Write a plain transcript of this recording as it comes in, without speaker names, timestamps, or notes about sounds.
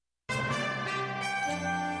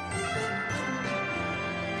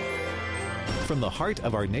from the heart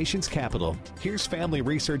of our nation's capital, here's Family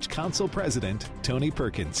Research Council President Tony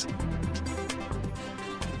Perkins.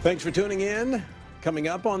 Thanks for tuning in. Coming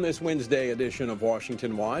up on this Wednesday edition of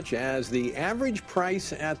Washington Watch, as the average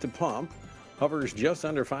price at the pump hovers just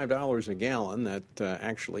under $5 a gallon,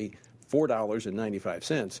 actually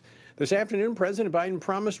 $4.95. This afternoon, President Biden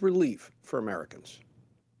promised relief for Americans.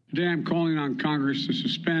 Today, I'm calling on Congress to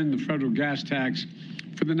suspend the federal gas tax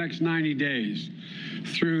for the next 90 days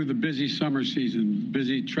through the busy summer season,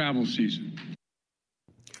 busy travel season.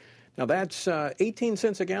 Now, that's 18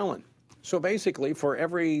 cents a gallon. So basically, for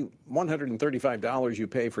every $135 you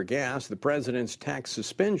pay for gas, the president's tax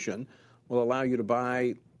suspension will allow you to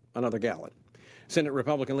buy another gallon. Senate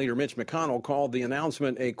Republican leader Mitch McConnell called the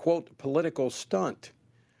announcement a, quote, political stunt.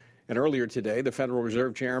 And earlier today, the Federal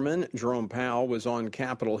Reserve Chairman, Jerome Powell, was on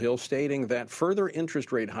Capitol Hill stating that further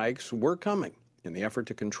interest rate hikes were coming in the effort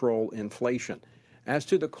to control inflation. As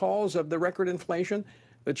to the cause of the record inflation,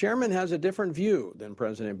 the chairman has a different view than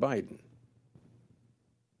President Biden.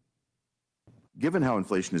 Given how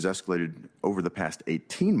inflation has escalated over the past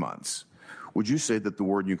 18 months, would you say that the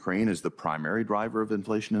war in Ukraine is the primary driver of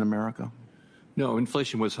inflation in America? No,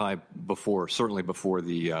 inflation was high before, certainly before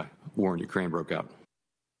the war in Ukraine broke out.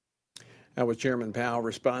 That was Chairman Powell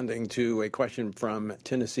responding to a question from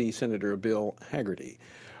Tennessee Senator Bill Hagerty.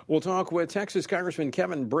 We'll talk with Texas Congressman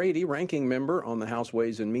Kevin Brady, ranking member on the House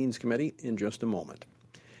Ways and Means Committee, in just a moment.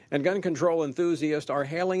 And gun control enthusiasts are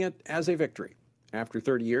hailing it as a victory. After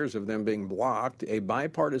 30 years of them being blocked, a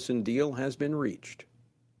bipartisan deal has been reached.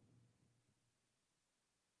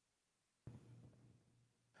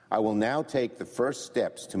 I will now take the first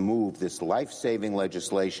steps to move this life-saving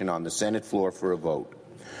legislation on the Senate floor for a vote,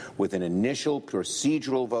 with an initial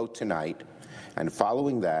procedural vote tonight, and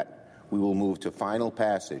following that, we will move to final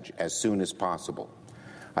passage as soon as possible.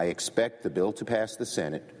 I expect the bill to pass the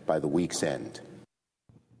Senate by the week's end.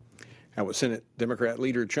 That was Senate Democrat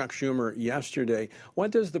leader Chuck Schumer yesterday.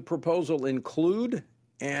 What does the proposal include,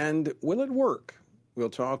 and will it work? We'll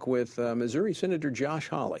talk with Missouri Senator Josh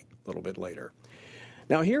Hawley a little bit later.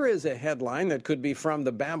 Now, here is a headline that could be from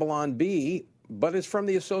the Babylon Bee, but it's from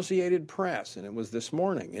the Associated Press, and it was this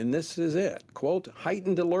morning, and this is it. Quote,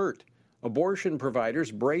 heightened alert. Abortion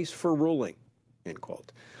providers brace for ruling, end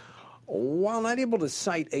quote. While not able to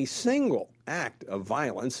cite a single act of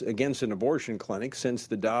violence against an abortion clinic since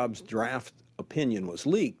the Dobbs draft opinion was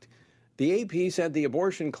leaked, the AP said the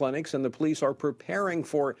abortion clinics and the police are preparing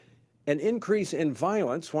for an increase in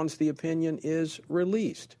violence once the opinion is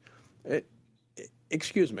released. The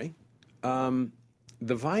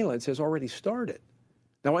violence has already started.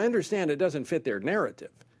 Now, I understand it doesn't fit their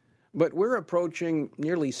narrative, but we're approaching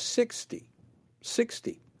nearly 60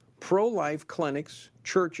 pro-life clinics,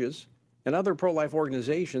 churches, and other pro-life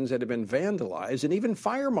organizations that have been vandalized and even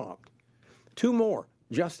firebombed. 2 more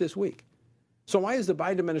just this week. So why is the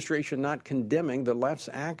Biden administration not condemning the left's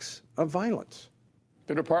acts of violence?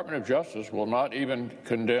 The Department of Justice will not even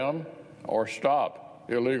condemn or stop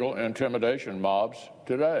illegal intimidation mobs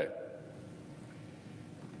today.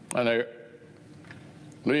 And they're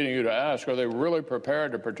leading you to ask, are they really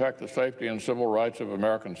prepared to protect the safety and civil rights of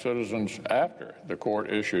American citizens after the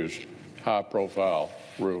court issues high-profile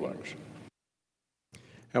rulings?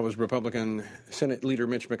 That was Republican Senate Leader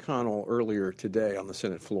Mitch McConnell earlier today on the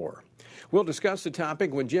Senate floor. We'll discuss the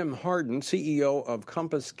topic with Jim Harden, CEO of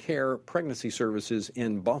CompassCare Pregnancy Services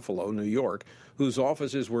in Buffalo, New York, whose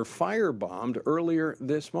offices were firebombed earlier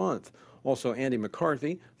this month. Also, Andy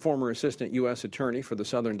McCarthy, former Assistant U.S. Attorney for the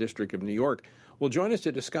Southern District of New York, will join us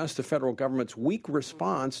to discuss the federal government's weak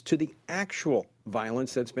response to the actual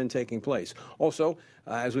violence that's been taking place. Also,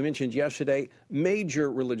 as we mentioned yesterday,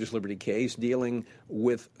 major religious liberty case dealing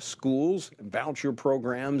with schools, voucher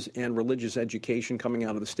programs, and religious education coming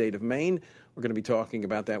out of the state of Maine. We're going to be talking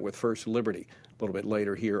about that with First Liberty a little bit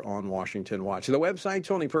later here on Washington Watch. The website,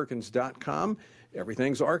 TonyPerkins.com.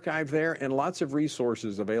 Everything's archived there, and lots of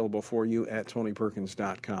resources available for you at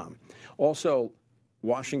TonyPerkins.com. Also,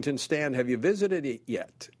 Washington Stand, have you visited it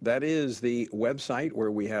yet? That is the website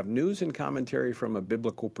where we have news and commentary from a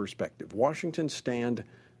biblical perspective,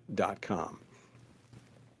 WashingtonStand.com.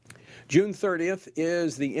 June 30th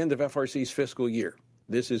is the end of FRC's fiscal year.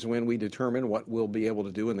 This is when we determine what we'll be able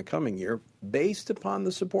to do in the coming year based upon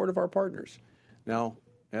the support of our partners. Now,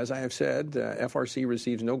 as I have said, FRC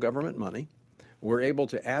receives no government money. We're able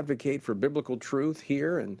to advocate for biblical truth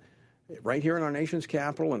here and right here in our nation's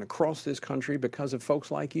capital and across this country because of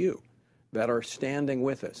folks like you that are standing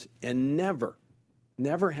with us. And never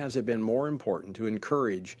has it been more important to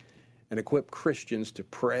encourage and equip Christians to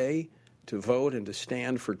pray, to vote, and to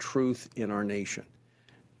stand for truth in our nation.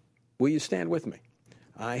 Will you stand with me?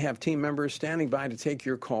 I have team members standing by to take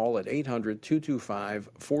your call at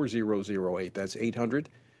 800-225-4008. That's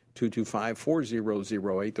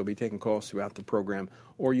 800-225-4008. They'll be taking calls throughout the program,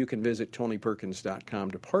 or you can visit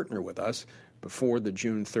TonyPerkins.com to partner with us before the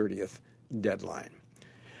June 30th deadline.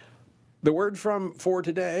 The word for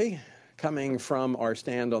today, coming from our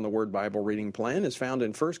Stand on the Word Bible reading plan, is found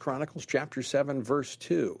in 1 Chronicles chapter 7, verse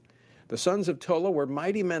 2. The sons of Tola were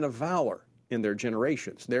mighty men of valor in their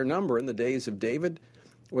generations. Their number in the days of David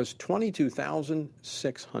was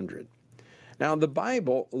 22,600. Now, the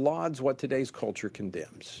Bible lauds what today's culture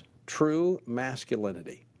condemns: true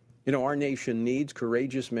masculinity. You know, our nation needs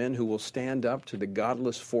courageous men who will stand up to the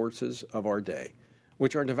godless forces of our day,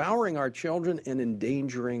 which are devouring our children and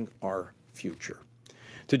endangering our future.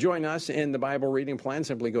 To join us in the Bible reading plan,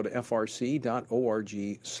 simply go to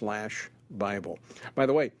frc.org/Bible. By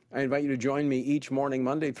the way, I invite you to join me each morning,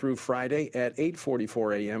 Monday through Friday at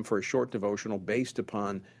 8:44 a.m. for a short devotional based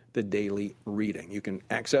upon the daily reading. You can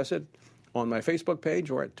access it on my Facebook page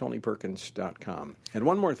or at TonyPerkins.com. And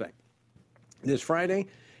one more thing. This Friday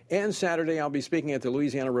and Saturday, I'll be speaking at the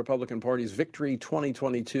Louisiana Republican Party's Victory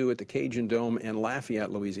 2022 at the Cajun Dome in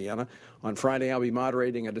Lafayette, Louisiana. On Friday, I'll be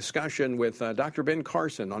moderating a discussion with Dr. Ben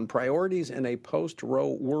Carson on priorities in a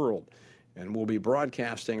post-Roe world. And we'll be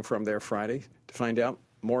broadcasting from there Friday. To find out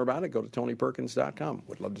more about it, go to TonyPerkins.com.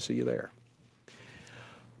 Would love to see you there.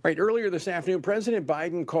 All right, earlier this afternoon, President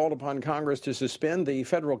Biden called upon Congress to suspend the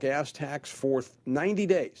federal gas tax for 90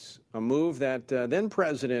 days, a move that then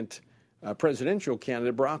presidential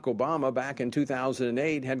candidate Barack Obama back in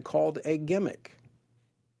 2008 had called a gimmick.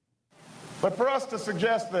 But for us to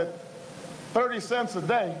suggest that 30 cents a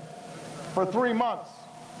day for 3 months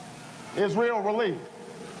is real relief,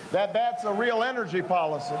 that's a real energy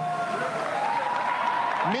policy,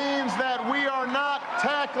 means that we are not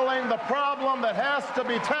tackling the problem that has to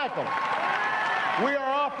be tackled. We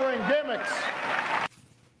are offering gimmicks.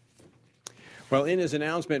 Well, in his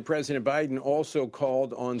announcement, President Biden also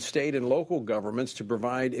called on state and local governments to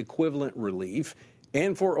provide equivalent relief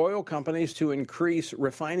and for oil companies to increase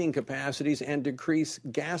refining capacities and decrease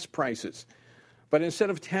gas prices. But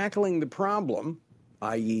instead of tackling the problem,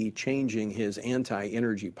 i.e. changing his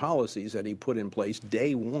anti-energy policies that he put in place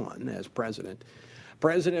day one as president,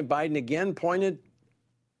 President Biden again pointed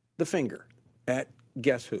the finger at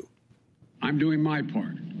guess who? I'm doing my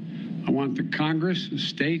part. I want the Congress, the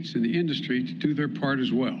states, and the industry to do their part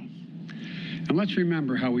as well. And let's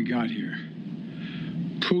remember how we got here.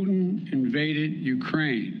 Putin invaded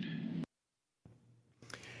Ukraine.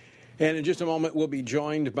 And in just a moment, we'll be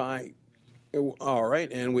joined by, all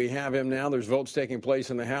right, and we have him now. There's votes taking place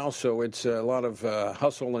in the House, so it's a lot of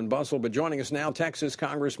hustle and bustle. But joining us now, Texas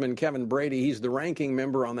Congressman Kevin Brady. He's the ranking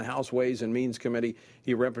member on the House Ways and Means Committee.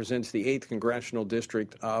 He represents the 8th Congressional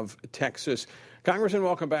District of Texas. Congressman,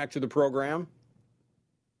 welcome back to the program.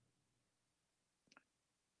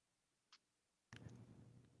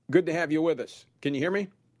 Good to have you with us. Can you hear me?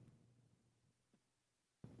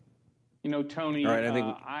 You know, Tony, right,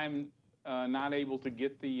 I'm not able to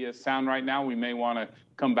get the sound right now. We may want to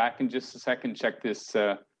come back in just a second, check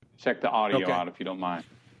the audio out if you don't mind.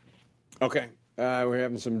 Okay. We're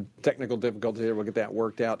having some technical difficulty here. We'll get that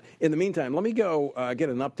worked out. In the meantime, let me go get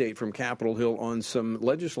an update from Capitol Hill on some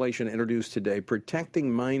legislation introduced today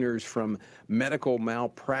protecting minors from medical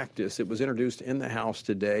malpractice. It was introduced in the House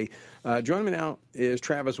today. Joining me now is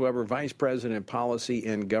Travis Weber, Vice President, Policy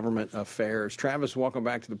and Government Affairs. Travis, welcome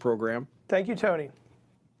back to the program. Thank you, Tony.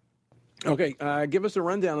 Okay, give us a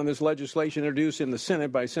rundown on this legislation introduced in the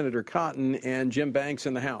Senate by Senator Cotton and Jim Banks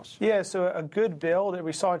in the House. Yeah, so a good bill that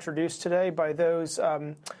we saw introduced today by those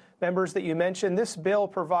members that you mentioned. This bill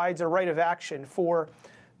provides a right of action for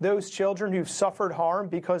those children who've suffered harm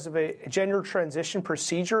because of a gender transition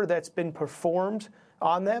procedure that's been performed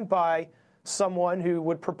on them by someone who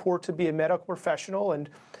would purport to be a medical professional and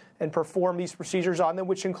perform these procedures on them,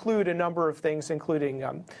 which include a number of things, including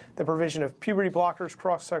the provision of puberty blockers,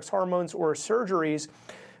 cross-sex hormones, or surgeries.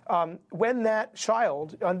 When that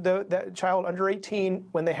child under 18,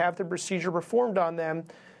 when they have the procedure performed on them,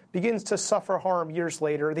 begins to suffer harm years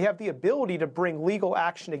later, they have the ability to bring legal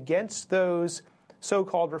action against those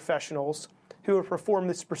so-called professionals who have performed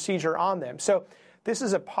this procedure on them. So this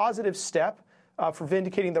is a positive step for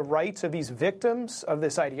vindicating the rights of these victims of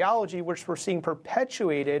this ideology, which we're seeing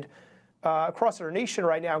perpetuated across our nation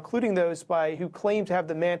right now, including those who claim to have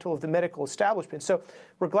the mantle of the medical establishment. So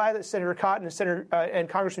we're glad that Senator Cotton and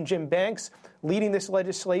Congressman Jim Banks leading this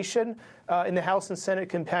legislation in the House and Senate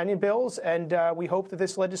companion bills, and we hope that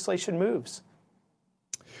this legislation moves.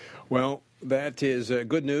 Well, that is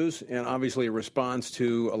good news, and obviously a response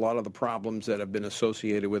to a lot of the problems that have been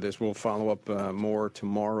associated with this. We'll follow up more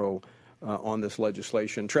tomorrow on this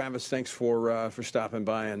legislation. Travis, thanks for stopping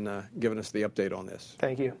by and giving us the update on this.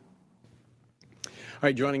 Thank you. All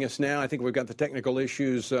right, joining us now, I think we've got the technical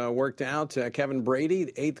issues worked out. Kevin Brady,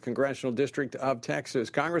 the 8th Congressional District of Texas.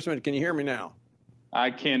 Congressman, can you hear me now? I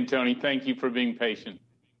can, Tony. Thank you for being patient.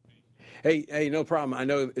 Hey, no problem. I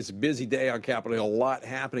know it's a busy day on Capitol Hill, a lot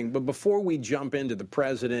happening. But before we jump into the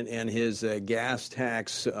president and his gas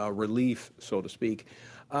tax relief, so to speak,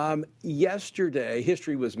 yesterday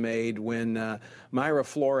history was made when Mayra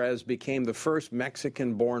Flores became the first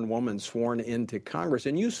Mexican-born woman sworn into Congress.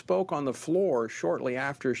 And you spoke on the floor shortly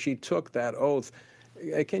after she took that oath.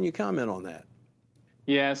 Can you comment on that?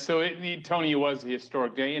 Yeah, so Tony, it was a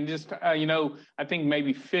historic day. And just, I think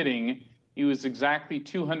maybe fitting, it was exactly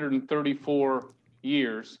 234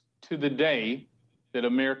 years to the day that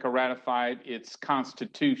America ratified its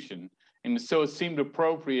Constitution. And so it seemed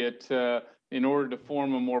appropriate in order to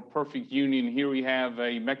form a more perfect union. Here we have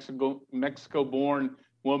a Mexico-born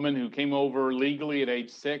woman who came over legally at age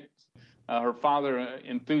 6. Her father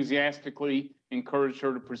enthusiastically encouraged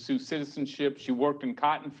her to pursue citizenship. She worked in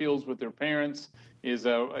cotton fields with her parents, is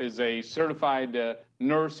a certified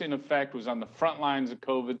nurse, in effect, was on the front lines of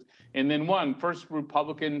COVID, and then won, first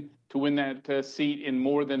Republican to win that seat in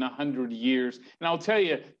more than 100 years. And I'll tell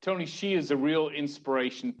you, Tony, she is a real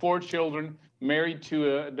inspiration. 4 children, married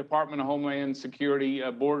to a Department of Homeland Security, a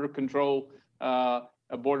border patrol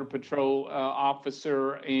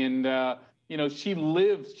officer, and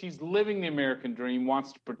she's living the American dream,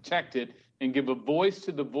 wants to protect it and give a voice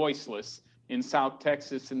to the voiceless in South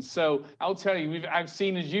Texas. And so I'll tell you, I've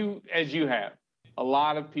seen, as you have, a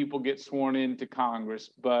lot of people get sworn into Congress,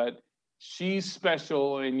 but she's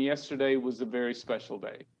special, and yesterday was a very special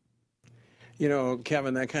day. You know,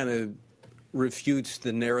 Kevin, that kind of refutes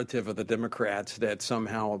the narrative of the Democrats that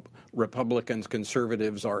somehow Republicans,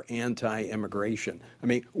 conservatives are anti-immigration. I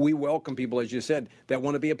mean, we welcome people, as you said, that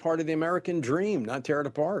want to be a part of the American dream, not tear it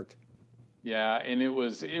apart. Yeah, and it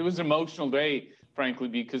was an emotional day, frankly,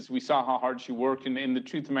 because we saw how hard she worked. And the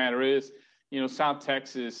truth of the matter is, South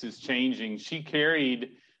Texas is changing. She carried,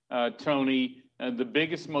 Tony, the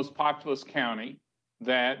biggest, most populous county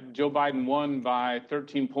that Joe Biden won by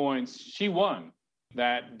 13 points. She won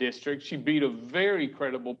that district. She beat a very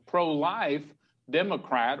credible pro-life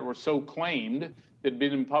Democrat, or so claimed, that had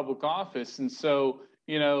been in public office. And so,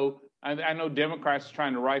 I know Democrats are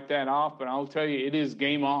trying to write that off, but I'll tell you, it is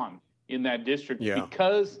game on in that district,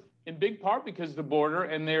 because, in big part, because of the border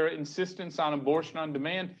and their insistence on abortion on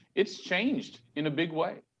demand, it's changed in a big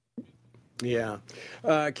way. Yeah.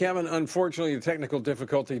 Kevin, unfortunately, the technical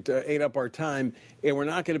difficulty ate up our time, and we're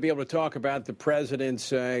not going to be able to talk about the president's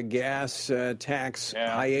gas tax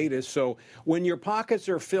hiatus. So when your pockets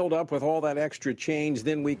are filled up with all that extra change,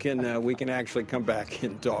 then we can actually come back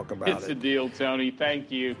and talk about it. It's a deal, Tony.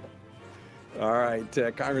 Thank you. All right.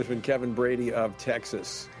 Congressman Kevin Brady of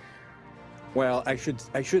Texas. Well, I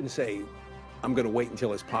shouldn't say I'm going to wait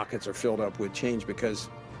until his pockets are filled up with change, because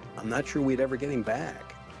I'm not sure we'd ever get him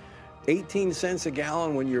back. 18 cents a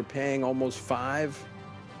gallon when you're paying almost $5.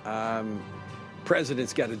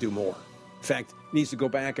 President's got to do more. In fact, needs to go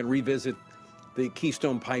back and revisit the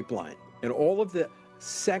Keystone Pipeline and all of the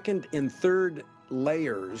second and third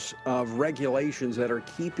layers of regulations that are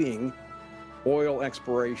keeping oil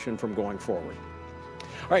exploration from going forward.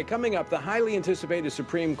 All right, coming up, the highly anticipated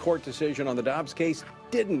Supreme Court decision on the Dobbs case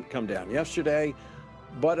didn't come down yesterday,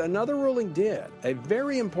 but another ruling did, a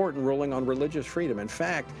very important ruling on religious freedom. In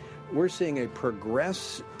fact, we're seeing a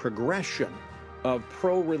progression of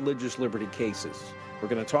pro-religious liberty cases. We're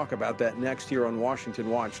going to talk about that next here on Washington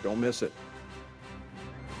Watch. Don't miss it.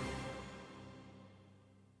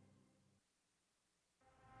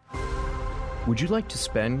 Would you like to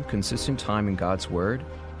spend consistent time in God's Word?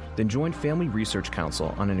 Then join Family Research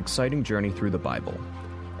Council on an exciting journey through the Bible.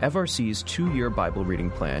 FRC's 2-year Bible reading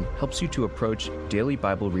plan helps you to approach daily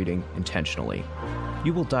Bible reading intentionally.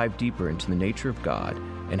 You will dive deeper into the nature of God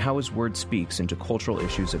and how His Word speaks into cultural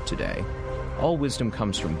issues of today. All wisdom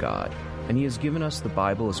comes from God, and He has given us the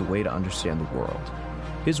Bible as a way to understand the world.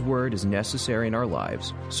 His Word is necessary in our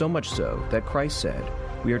lives, so much so that Christ said,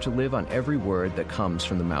 we are to live on every word that comes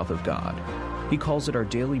from the mouth of God. He calls it our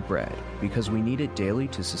daily bread because we need it daily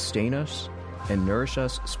to sustain us and nourish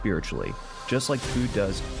us spiritually, just like food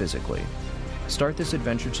does physically. Start this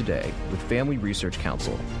adventure today with Family Research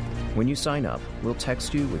Council. When you sign up, we'll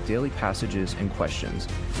text you with daily passages and questions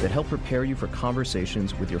that help prepare you for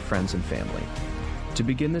conversations with your friends and family. To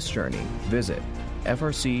begin this journey, visit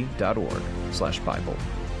frc.org/Bible.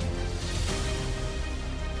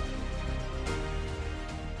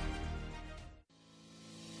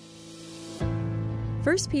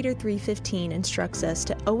 1 Peter 3:15 instructs us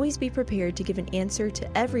to always be prepared to give an answer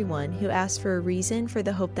to everyone who asks for a reason for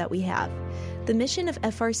the hope that we have. The mission of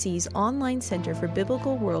FRC's online Center for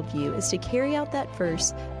Biblical Worldview is to carry out that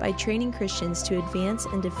verse by training Christians to advance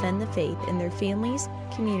and defend the faith in their families,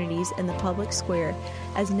 communities, and the public square,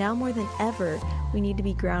 as now more than ever, we need to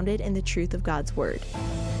be grounded in the truth of God's Word.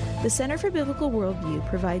 The Center for Biblical Worldview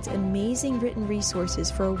provides amazing written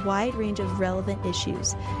resources for a wide range of relevant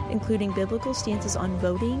issues, including biblical stances on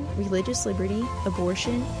voting, religious liberty,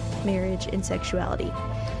 abortion, marriage, and sexuality.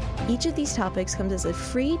 Each of these topics comes as a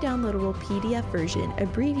free downloadable PDF version,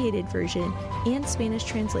 abbreviated version, and Spanish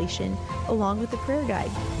translation, along with the prayer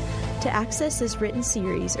guide. To access this written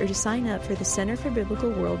series or to sign up for the Center for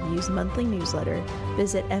Biblical Worldview's monthly newsletter,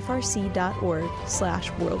 visit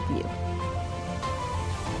frc.org/worldview.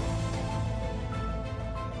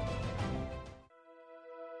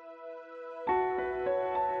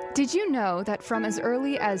 Did you know that from as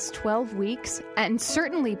early as 12 weeks, and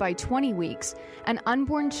certainly by 20 weeks, an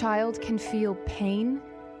unborn child can feel pain?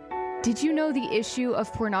 Did you know the issue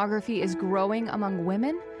of pornography is growing among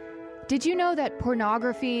women? Did you know that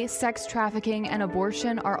pornography, sex trafficking, and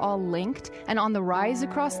abortion are all linked and on the rise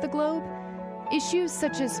across the globe? Issues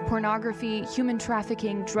such as pornography, human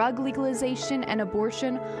trafficking, drug legalization, and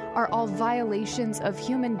abortion are all violations of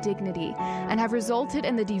human dignity and have resulted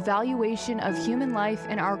in the devaluation of human life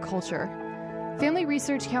in our culture. Family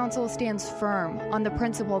Research Council stands firm on the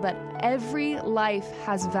principle that every life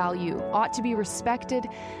has value, ought to be respected,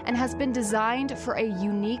 and has been designed for a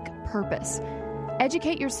unique purpose.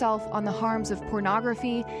 Educate yourself on the harms of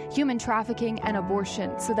pornography, human trafficking, and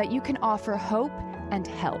abortion so that you can offer hope and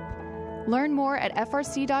help. Learn more at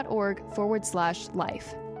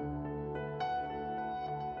frc.org/life.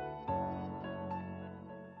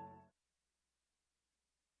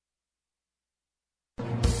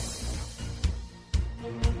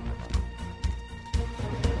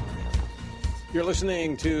 You're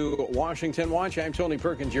listening to Washington Watch. I'm Tony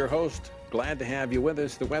Perkins, your host. Glad to have you with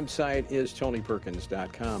us. The website is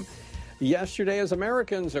tonyperkins.com. Yesterday, as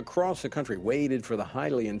Americans across the country waited for the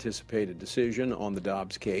highly anticipated decision on the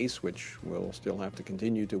Dobbs case, which we'll still have to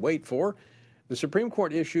continue to wait for, the Supreme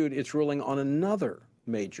Court issued its ruling on another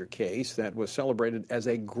major case that was celebrated as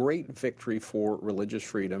a great victory for religious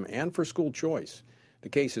freedom and for school choice. The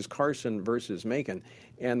case is Carson versus Macon,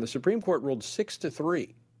 and the Supreme Court ruled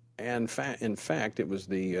 6-3. And in fact, it was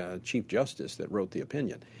the Chief Justice that wrote the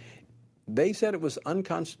opinion. They said it was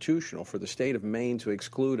unconstitutional for the state of Maine to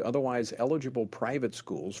exclude otherwise eligible private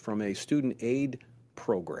schools from a student aid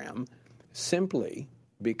program simply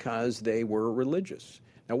because they were religious.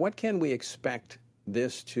 Now, what can we expect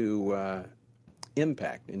this to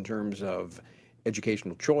impact in terms of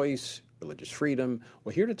educational choice, religious freedom?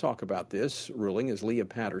 Well, here to talk about this ruling is Lea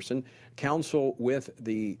Patterson, counsel with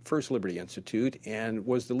the First Liberty Institute, and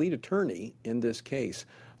was the lead attorney in this case.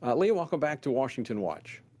 Lea, welcome back to Washington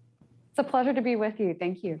Watch. It's a pleasure to be with you.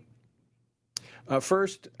 Thank you.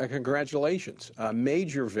 First, congratulations. A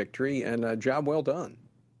major victory and a job well done.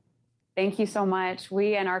 Thank you so much.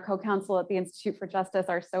 We and our co-counsel at the Institute for Justice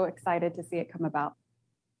are so excited to see it come about.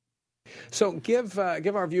 So give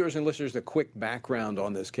our viewers and listeners a quick background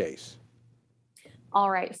on this case.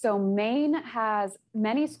 All right. So Maine has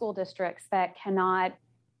many school districts that cannot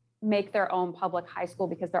make their own public high school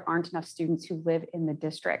because there aren't enough students who live in the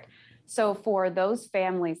district. So for those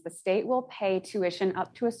families, the state will pay tuition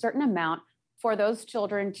up to a certain amount for those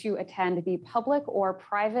children to attend the public or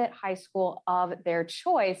private high school of their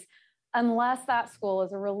choice, unless that school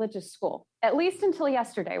is a religious school, at least until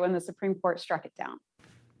yesterday when the Supreme Court struck it down.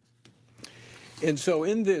 And so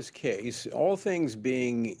in this case, all things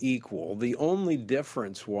being equal, the only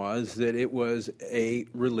difference was that it was a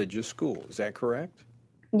religious school. Is that correct?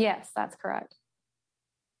 Yes, that's correct.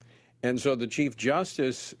 And so the Chief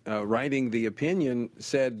Justice writing the opinion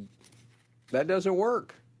said that doesn't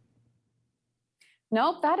work.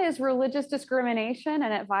 Nope, that is religious discrimination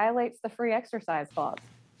and it violates the Free Exercise Clause.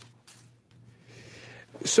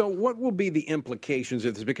 So what will be the implications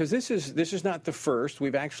of this? Because this is not the first.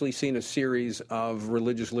 We've actually seen a series of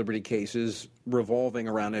religious liberty cases revolving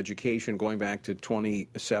around education going back to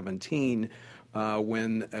 2017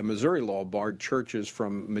 when a Missouri law barred churches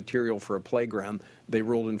from material for a playground. They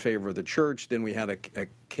ruled in favor of the church. Then we had a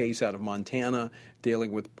case out of Montana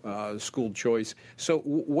dealing with school choice. So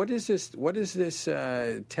what is this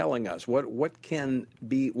telling us? What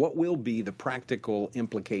will be the practical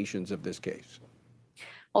implications of this case?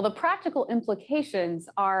 Well, the practical implications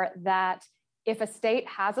are that if a state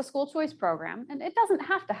has a school choice program, and it doesn't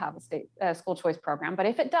have to have a school choice program, but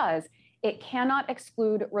if it does, it cannot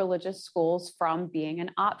exclude religious schools from being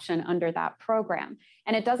an option under that program.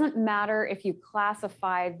 And it doesn't matter if you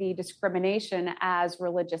classify the discrimination as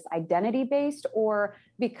religious identity-based or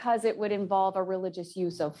because it would involve a religious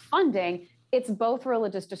use of funding. It's both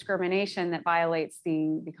religious discrimination that violates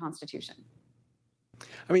the Constitution.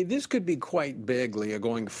 I mean, this could be quite big, Lea,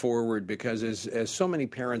 going forward, because as so many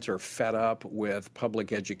parents are fed up with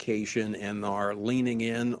public education and are leaning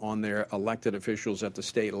in on their elected officials at the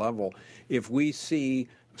state level, if we see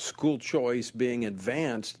school choice being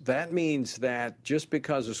advanced, that means that just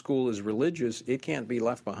because a school is religious, it can't be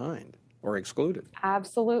left behind or excluded.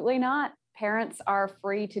 Absolutely not. Parents are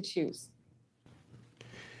free to choose.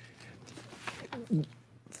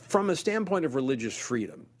 From a standpoint of religious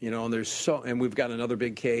freedom, and we've got another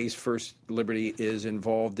big case First Liberty is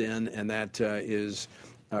involved in, and that is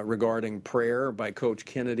regarding prayer by Coach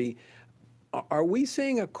Kennedy. Are we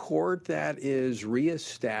seeing a court that is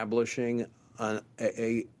reestablishing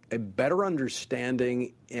a better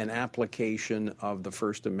understanding and application of the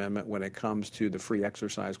First Amendment when it comes to the free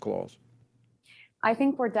exercise clause? I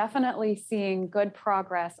think we're definitely seeing good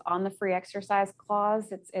progress on the free exercise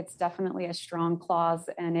clause. It's definitely a strong clause,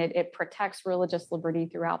 and it protects religious liberty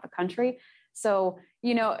throughout the country. So,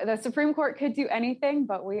 the Supreme Court could do anything,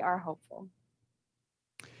 but we are hopeful.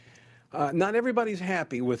 Not everybody's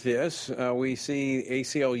happy with this. We see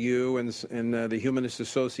ACLU and the Humanist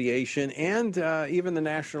Association and even the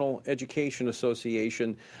National Education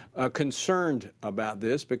Association concerned about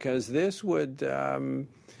this, because this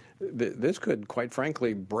could, quite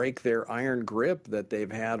frankly, break their iron grip that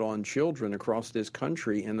they've had on children across this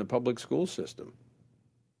country in the public school system.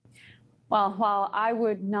 Well, while I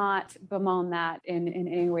would not bemoan that in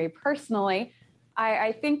any way personally,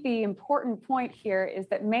 I think the important point here is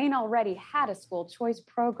that Maine already had a school choice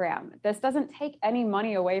program. This doesn't take any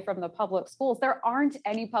money away from the public schools. There aren't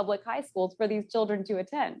any public high schools for these children to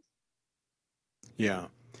attend. Yeah.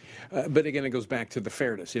 But again, it goes back to the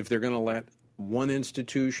fairness. If they're going to let one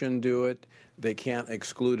institution do it, they can't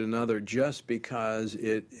exclude another just because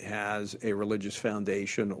it has a religious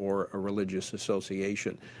foundation or a religious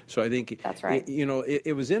association. So I think that's right.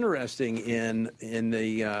 It was interesting in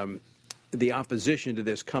the opposition to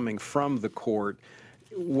this coming from the court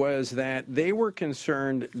was that they were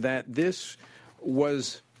concerned that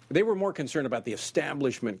they were more concerned about the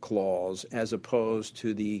Establishment Clause as opposed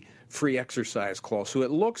to the Free Exercise Clause. So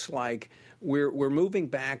it looks like we're moving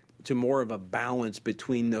back to more of a balance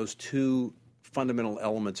between those two fundamental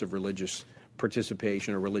elements of religious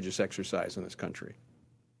participation or religious exercise in this country.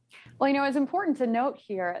 Well, it's important to note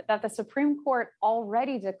here that the Supreme Court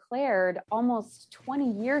already declared almost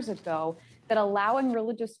 20 years ago that allowing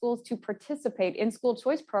religious schools to participate in school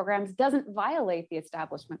choice programs doesn't violate the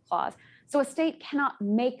Establishment Clause. So a state cannot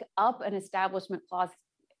make up an Establishment Clause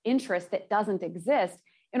interest that doesn't exist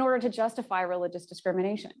in order to justify religious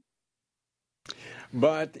discrimination.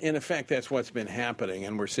 But in effect, that's what's been happening,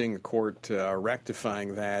 and we're seeing the court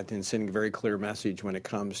rectifying that and sending a very clear message when it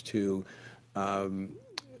comes to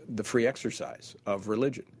the free exercise of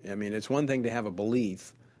religion. I mean, it's one thing to have a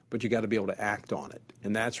belief, but you got to be able to act on it.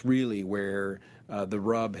 And that's really where the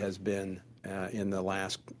rub has been in the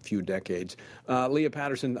last few decades. Lea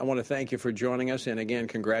Patterson, I want to thank you for joining us. And again,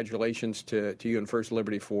 congratulations to you and First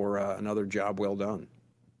Liberty for another job well done.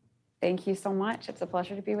 Thank you so much. It's a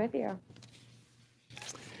pleasure to be with you.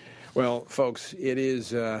 Well, folks, it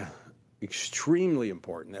is extremely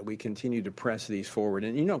important that we continue to press these forward.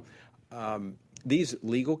 And, these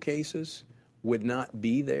legal cases would not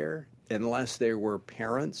be there unless there were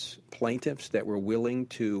parents, plaintiffs that were willing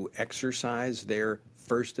to exercise their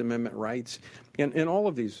First Amendment rights. And all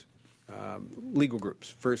of these legal groups,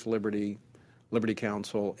 First Liberty, Liberty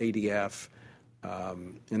Counsel, ADF,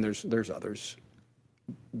 and there's others,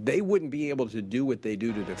 they wouldn't be able to do what they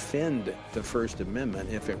do to defend the First Amendment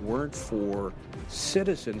if it weren't for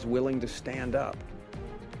citizens willing to stand up.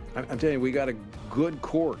 I'm telling you, we got a good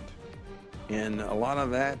court. And a lot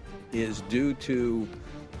of that is due to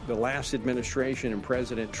the last administration and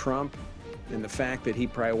President Trump and the fact that he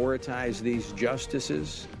prioritized these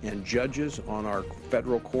justices and judges on our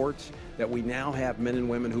federal courts, that we now have men and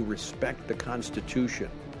women who respect the Constitution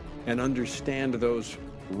and understand those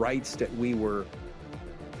rights that we were,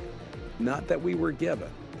 not that we were given.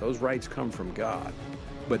 Those rights come from God,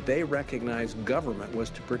 but they recognize government was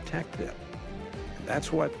to protect them. And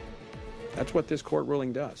that's what this court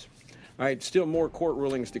ruling does. All right, still more court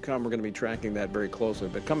rulings to come. We're going to be tracking that very closely.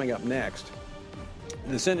 But coming up next,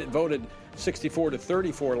 the Senate voted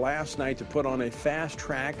 64-34 last night to put on a fast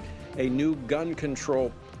track a new gun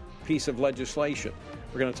control piece of legislation.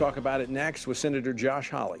 We're going to talk about it next with Senator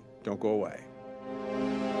Josh Hawley. Don't go away.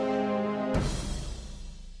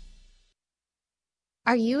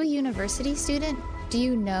 Are you a university student? Do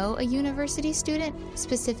you know a university student,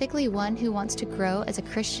 specifically one who wants to grow as a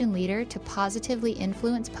Christian leader to positively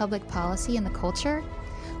influence public policy and the culture?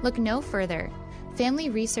 Look no further. Family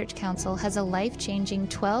Research Council has a life-changing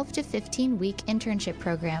 12 to 15-week internship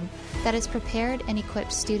program that has prepared and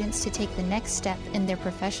equipped students to take the next step in their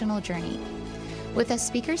professional journey. With a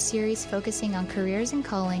speaker series focusing on careers and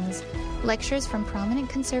callings, lectures from prominent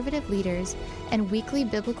conservative leaders, and weekly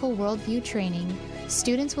biblical worldview training,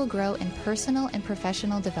 students will grow in personal and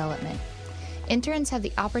professional development. Interns have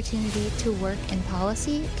the opportunity to work in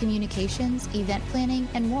policy, communications, event planning,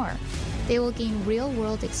 and more. They will gain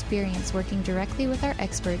real-world experience working directly with our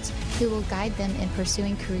experts who will guide them in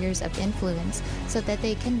pursuing careers of influence so that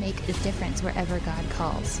they can make a difference wherever God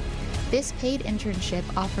calls. This paid internship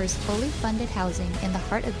offers fully funded housing in the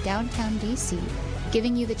heart of downtown D.C.,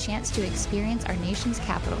 giving you the chance to experience our nation's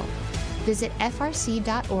capital. Visit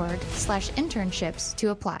frc.org/internships to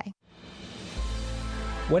apply.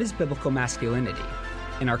 What is biblical masculinity?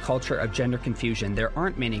 In our culture of gender confusion, there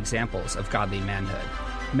aren't many examples of godly manhood.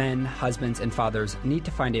 Men, husbands, and fathers need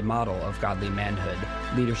to find a model of godly manhood,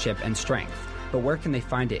 leadership, and strength. But where can they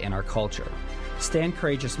find it in our culture? Stand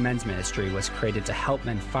Courageous Men's Ministry was created to help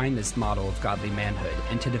men find this model of godly manhood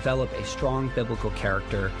and to develop a strong biblical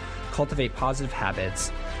character, cultivate positive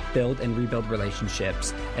habits, build and rebuild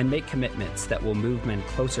relationships, and make commitments that will move men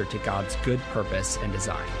closer to God's good purpose and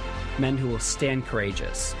design. Men who will stand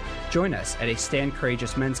courageous. Join us at a Stand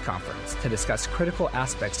Courageous Men's Conference to discuss critical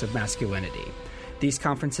aspects of masculinity. These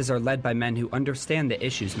conferences are led by men who understand the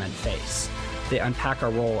issues men face. They unpack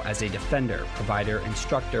our role as a defender, provider,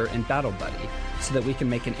 instructor, and battle buddy so that we can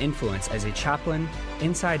make an influence as a chaplain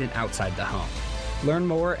inside and outside the home. Learn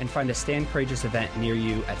more and find a Stand Courageous event near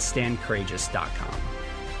you at standcourageous.com.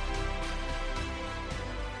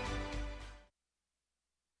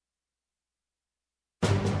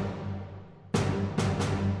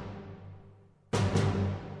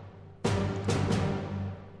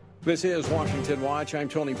 This is Washington Watch. I'm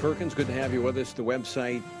Tony Perkins. Good to have you with us. The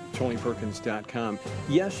website, TonyPerkins.com.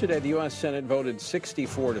 Yesterday, the U.S. Senate voted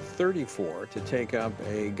 64-34 to take up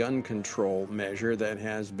a gun control measure that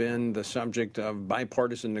has been the subject of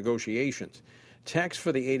bipartisan negotiations. Text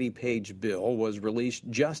for the 80-page bill was released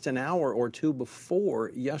just an hour or two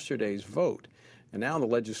before yesterday's vote. And now the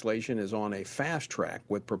legislation is on a fast track,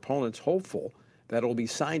 with proponents hopeful that it will be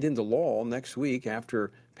signed into law next week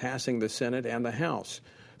after passing the Senate and the House.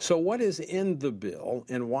 So what is in the bill,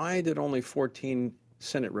 and why did only 14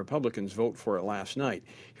 Senate Republicans vote for it last night?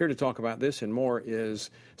 Here to talk about this and more is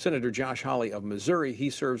Senator Josh Hawley of Missouri. He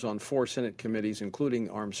serves on 4 Senate committees, including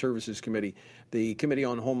Armed Services Committee, the Committee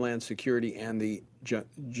on Homeland Security, and the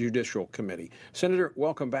Judicial Committee. Senator,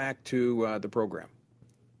 welcome back to the program.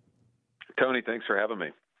 Tony, thanks for having me.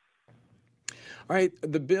 All right,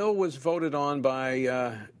 the bill was voted on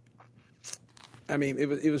by...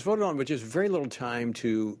 it was voted on with just very little time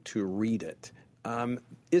to read it.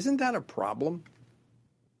 Isn't that a problem?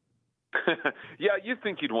 Yeah, you'd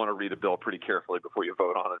think you'd want to read a bill pretty carefully before you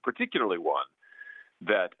vote on it, particularly one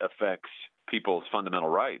that affects people's fundamental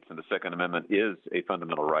rights. And the Second Amendment is a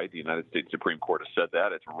fundamental right. The United States Supreme Court has said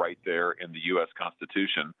that. It's right there in the U.S.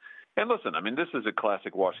 Constitution. And listen, this is a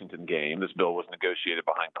classic Washington game. This bill was negotiated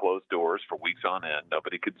behind closed doors for weeks on end.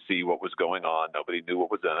 Nobody could see what was going on. Nobody knew what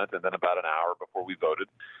was in it. And then about an hour before we voted,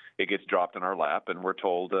 it gets dropped in our lap, and we're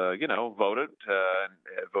told, vote it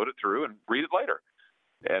through and read it later.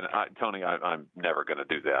 And Tony, I'm never going to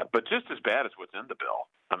do that. But just as bad as what's in the bill.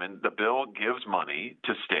 The bill gives money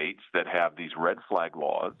to states that have these red flag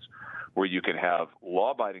laws where you can have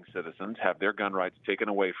law-abiding citizens have their gun rights taken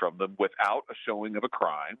away from them without a showing of a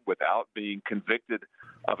crime, without being convicted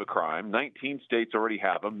of a crime. 19 states already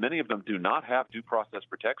have them. Many of them do not have due process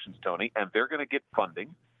protections, Tony, and they're going to get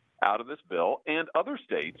funding out of this bill. And other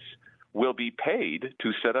states will be paid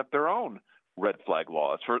to set up their own red flag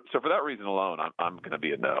laws. So for that reason alone, I'm going to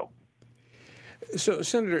be a no. So,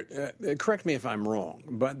 Senator, correct me if I'm wrong,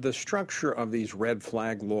 but the structure of these red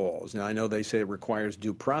flag laws, now I know they say it requires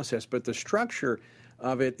due process, but the structure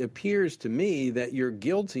of it appears to me that you're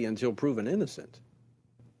guilty until proven innocent.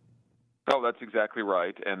 Oh, that's exactly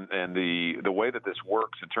right. And the way that this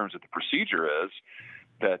works in terms of the procedure is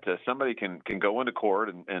that somebody can go into court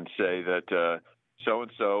and say that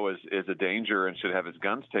so-and-so is a danger and should have his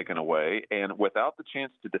guns taken away, and without the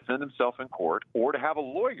chance to defend himself in court or to have a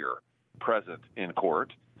lawyer present in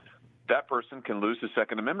court, that person can lose his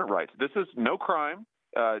Second Amendment rights. This is no crime,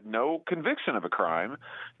 no conviction of a crime,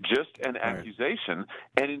 just an accusation.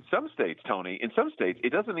 And in some states, Tony, it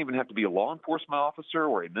doesn't even have to be a law enforcement officer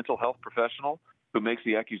or a mental health professional. who makes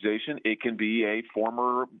the accusation. It can be a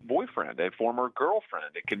former boyfriend, a former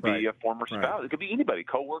girlfriend. It can be a former spouse. Right. It could be anybody,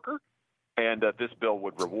 coworker. And this bill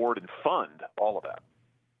would reward and fund all of that.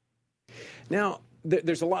 Now,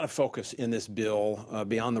 there's a lot of focus in this bill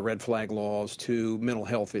beyond the red flag laws to mental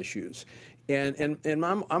health issues. And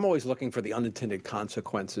I'm always looking for the unintended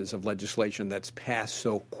consequences of legislation that's passed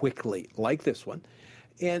so quickly, like this one.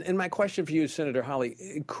 And my question for you, Senator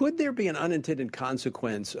Hawley, could there be an unintended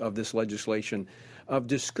consequence of this legislation of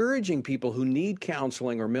discouraging people who need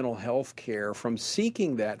counseling or mental health care from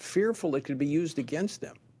seeking that, fearful it could be used against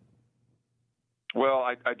them? Well,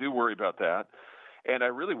 I do worry about that. And I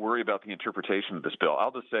really worry about the interpretation of this bill.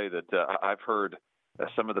 I'll just say that I've heard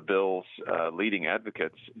some of the bill's leading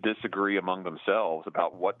advocates disagree among themselves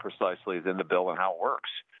about what precisely is in the bill and how it works.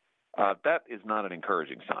 That is not an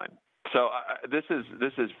encouraging sign. So this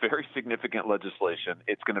is very significant legislation.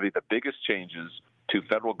 It's going to be the biggest changes to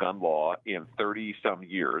federal gun law in 30-some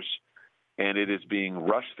years, and it is being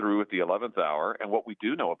rushed through at the 11th hour. And what we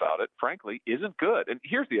do know about it, frankly, isn't good. And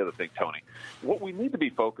here's the other thing, Tony. What we need to be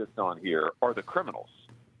focused on here are the criminals.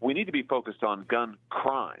 We need to be focused on gun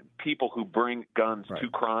crime, people who bring guns to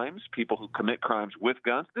crimes, people who commit crimes with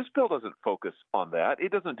guns. This bill doesn't focus on that.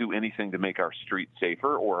 It doesn't do anything to make our streets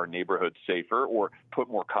safer or our neighborhoods safer or put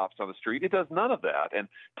more cops on the street. It does none of that. And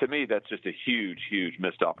to me, that's just a huge, huge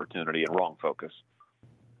missed opportunity and wrong focus.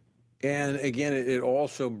 And again, it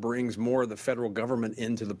also brings more of the federal government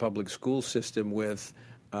into the public school system with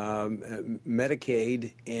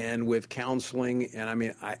Medicaid and with counseling. And I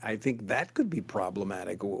mean, I think that could be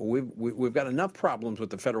problematic. We've got enough problems with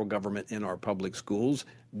the federal government in our public schools.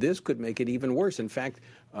 This could make it even worse. In fact,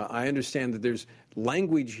 I understand that there's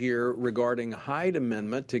language here regarding Hyde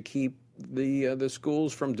Amendment to keep the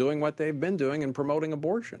schools from doing what they've been doing and promoting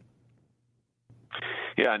abortion.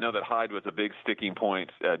 Yeah, I know that Hyde was a big sticking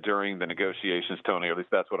point during the negotiations, Tony, or at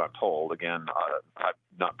least that's what I'm told. Again, I'm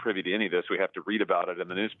not privy to any of this. We have to read about it in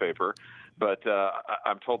the newspaper. But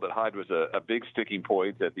I'm told that Hyde was a big sticking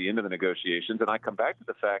point at the end of the negotiations. And I come back to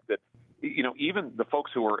the fact that, you know, even the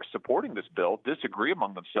folks who are supporting this bill disagree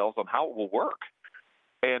among themselves on how it will work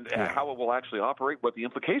and how it will actually operate, what the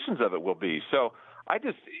implications of it will be. So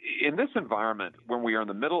in this environment, when we are in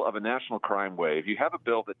the middle of a national crime wave, you have a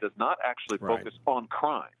bill that does not actually focus on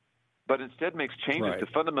crime, but instead makes changes to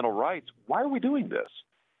fundamental rights. Why are we doing this?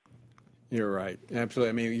 You're right. Absolutely.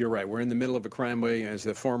 I mean, you're right. We're in the middle of a crime wave. As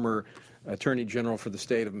the former Attorney General for the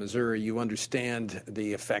state of Missouri, you understand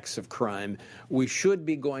the effects of crime. We should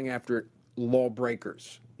be going after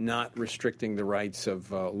lawbreakers, not restricting the rights of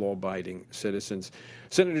law-abiding citizens.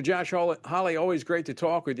 Senator Josh Hawley, always great to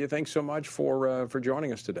talk with you. Thanks so much for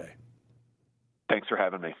joining us today. Thanks for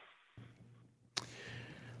having me.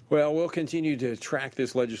 Well, we'll continue to track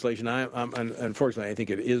this legislation. Unfortunately, I think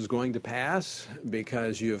it is going to pass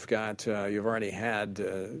because you've already had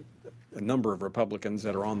a number of Republicans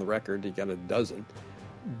that are on the record. You've got a dozen,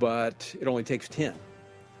 but it only takes 10.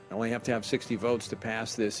 You only have to have 60 votes to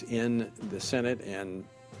pass this in the Senate, and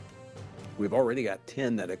we've already got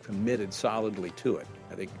 10 that have committed solidly to it.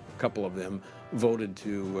 I think a couple of them voted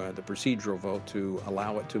to the procedural vote to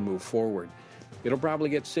allow it to move forward. It'll probably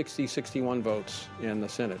get 60, 61 votes in the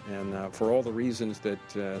Senate. And for all the reasons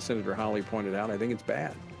that Senator Hawley pointed out, I think it's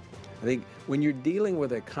bad. I think when you're dealing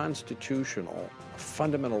with a constitutional,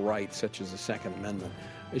 fundamental right such as the Second Amendment,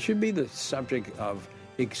 it should be the subject of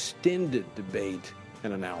extended debate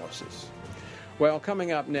and analysis. Well,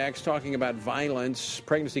 coming up next, talking about violence,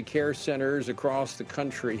 pregnancy care centers across the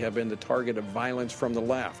country have been the target of violence from the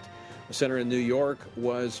left. A center in New York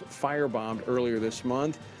was firebombed earlier this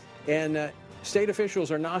month, and state officials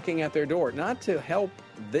are knocking at their door, not to help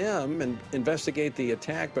them and investigate the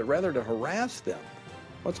attack, but rather to harass them.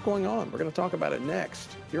 What's going on? We're going to talk about it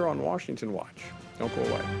next here on Washington Watch. Don't go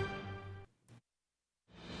away.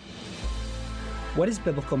 What is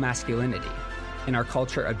biblical masculinity? In our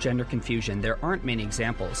culture of gender confusion, there aren't many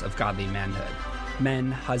examples of godly manhood.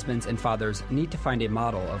 Men, husbands, and fathers need to find a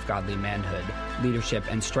model of godly manhood, leadership,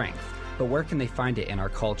 and strength. But where can they find it in our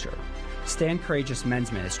culture? Stand Courageous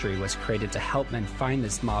Men's Ministry was created to help men find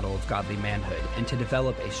this model of godly manhood and to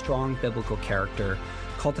develop a strong biblical character,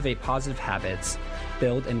 cultivate positive habits,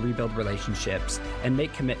 build and rebuild relationships, and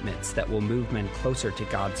make commitments that will move men closer to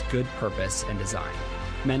God's good purpose and design.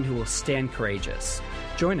 Men who will stand courageous.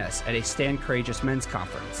 Join us at a Stand Courageous Men's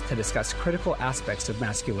Conference to discuss critical aspects of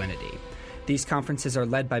masculinity. These conferences are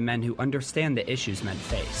led by men who understand the issues men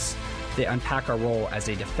face. They unpack our role as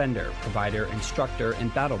a defender, provider, instructor,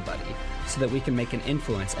 and battle buddy so that we can make an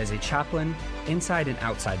influence as a chaplain inside and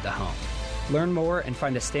outside the home. Learn more and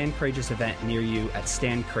find a Stand Courageous event near you at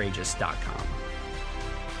standcourageous.com.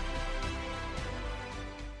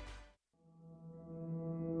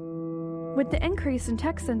 With the increase in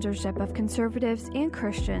text censorship of conservatives and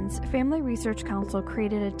Christians, Family Research Council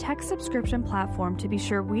created a text subscription platform to be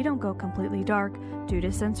sure we don't go completely dark due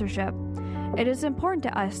to censorship. It is important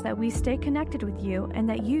to us that we stay connected with you and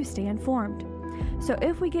that you stay informed. So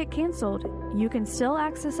if we get canceled, you can still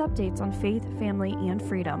access updates on faith, family, and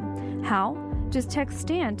freedom. How? Just text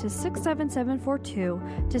STAND to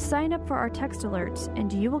 67742 to sign up for our text alerts,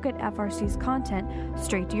 and you will get FRC's content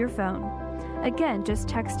straight to your phone. Again, just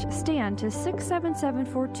text STAND to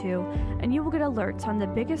 67742 and you will get alerts on the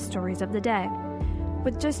biggest stories of the day.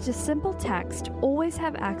 With just a simple text, always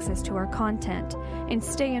have access to our content and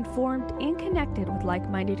stay informed and connected with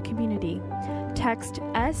like-minded community. Text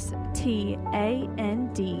STAND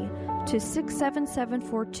to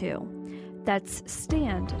 67742. That's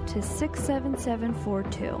STAND to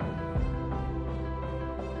 67742.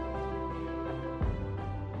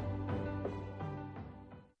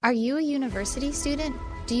 Are you a university student?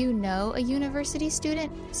 Do you know a university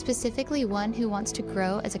student, specifically one who wants to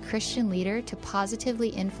grow as a Christian leader to positively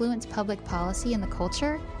influence public policy and the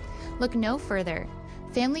culture? Look no further.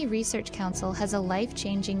 Family Research Council has a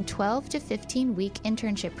life-changing 12 to 15-week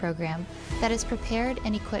internship program that has prepared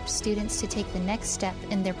and equipped students to take the next step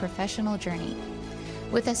in their professional journey.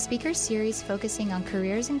 With a speaker series focusing on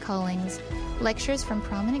careers and callings, lectures from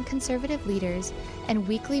prominent conservative leaders, and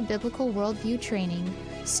weekly biblical worldview training,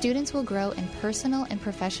 students will grow in personal and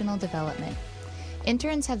professional development.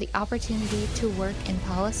 Interns have the opportunity to work in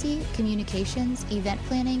policy, communications, event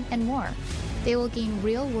planning, and more. They will gain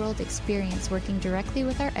real-world experience working directly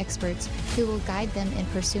with our experts who will guide them in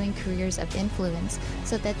pursuing careers of influence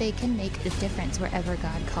so that they can make a difference wherever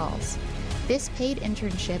God calls. This paid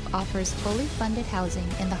internship offers fully funded housing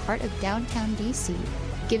in the heart of downtown D.C.,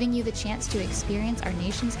 giving you the chance to experience our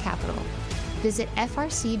nation's capital. Visit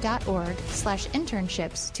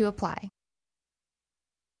frc.org/internships to apply.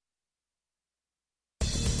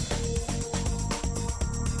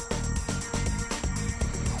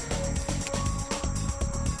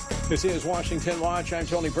 This is Washington Watch. I'm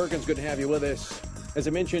Tony Perkins. Good to have you with us. As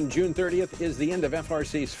I mentioned, June 30th is the end of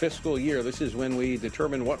FRC's fiscal year. This is when we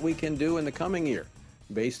determine what we can do in the coming year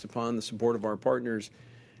based upon the support of our partners.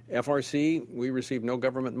 FRC, we receive no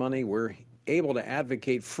government money. We're able to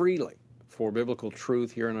advocate freely for biblical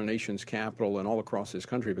truth here in our nation's capital and all across this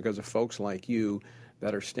country because of folks like you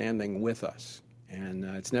that are standing with us. And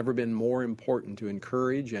it's never been more important to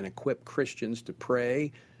encourage and equip Christians to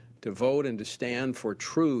pray, to vote, and to stand for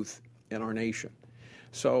truth in our nation.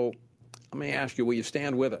 So let me ask you, will you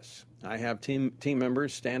stand with us? I have team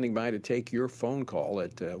members standing by to take your phone call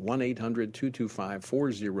at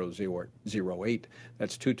 1-800-225-4008.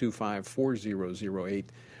 That's 225-4008.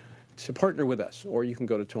 To partner with us, or you can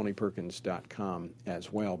go to tonyperkins.com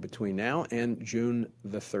as well between now and June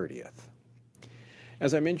the 30th.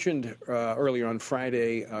 As I mentioned earlier on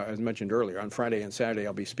Friday, on Friday and Saturday,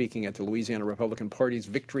 I'll be speaking at the Louisiana Republican Party's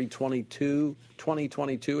Victory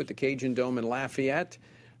 2022 at the Cajun Dome in Lafayette.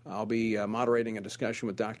 I'll be moderating a discussion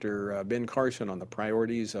with Dr. Ben Carson on the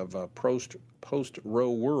priorities of a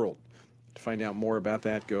post-Roe world. To find out more about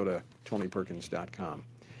that, go to tonyperkins.com.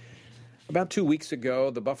 About 2 weeks ago,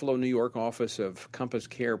 the Buffalo, New York office of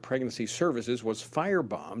CompassCare Pregnancy Services was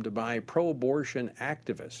firebombed by a pro-abortion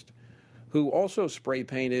activist who also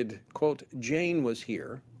spray-painted, quote, "Jane was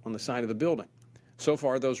here" on the side of the building. So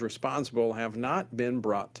far, those responsible have not been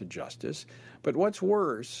brought to justice. But what's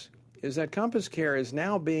worse is that CompassCare is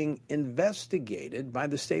now being investigated by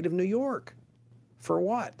the state of New York. For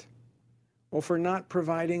what? Well, for not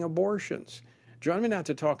providing abortions. Joining me now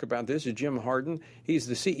to talk about this is Jim Harden. He's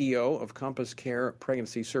the CEO of CompassCare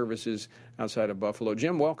Pregnancy Services outside of Buffalo.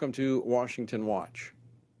 Jim, welcome to Washington Watch.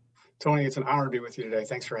 Tony, it's an honor to be with you today.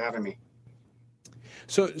 Thanks for having me.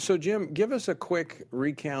 So Jim, give us a quick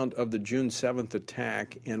recount of the June 7th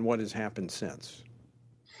attack and what has happened since.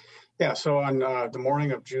 Yeah, so on the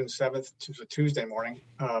morning of June 7th, Tuesday morning,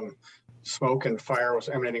 smoke and fire was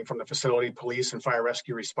emanating from the facility. Police and fire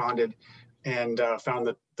rescue responded and found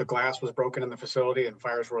that the glass was broken in the facility and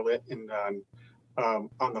fires were lit. And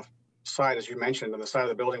on the side, as you mentioned, on the side of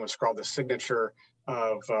the building was scrawled the signature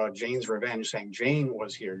of Jane's Revenge, saying Jane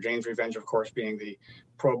was here. Jane's Revenge, of course, being the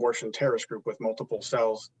pro-abortion terrorist group with multiple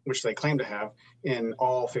cells, which they claim to have in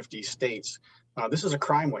all 50 states. This is a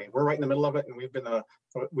crime wave. We're right in the middle of it, and we've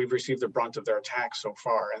received the brunt of their attacks so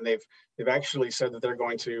far. And they've actually said that they're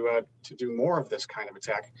going to do more of this kind of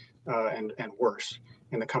attack and worse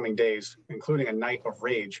in the coming days, including a night of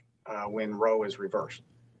rage when Roe is reversed.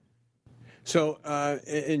 So,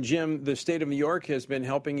 and Jim, the state of New York has been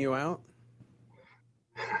helping you out?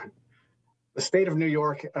 The state of New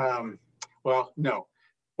York, well, no.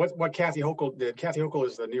 what Kathy Hochul did. Kathy Hochul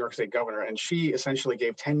is the New York State governor, and she essentially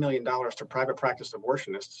gave $10 million to private practice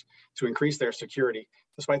abortionists to increase their security,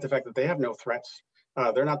 despite the fact that they have no threats.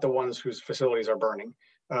 They're not the ones whose facilities are burning.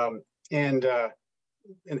 And to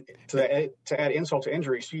add insult to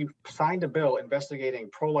injury, she signed a bill investigating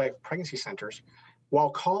pro-life pregnancy centers while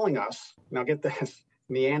calling us, now get this,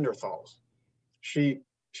 Neanderthals. She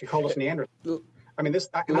called us Neanderthals. I mean,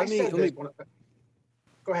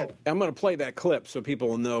 go ahead. I'm going to play that clip so people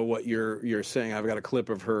will know what you're saying. I've got a clip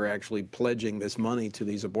of her actually pledging this money to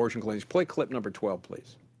these abortion clinics. Play clip number 12,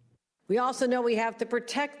 please. We also know we have to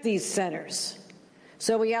protect these centers.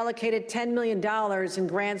 So we allocated $10 million in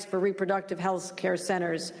grants for reproductive health care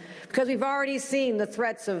centers because we've already seen the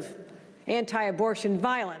threats of anti-abortion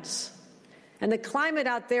violence. And the climate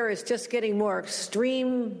out there is just getting more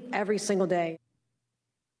extreme every single day.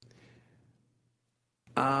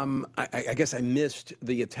 I guess I missed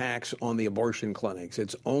the attacks on the abortion clinics.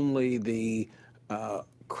 It's only the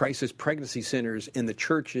crisis pregnancy centers in the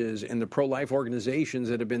churches and the pro-life organizations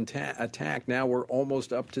that have been attacked. Now we're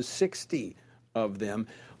almost up to 60 of them.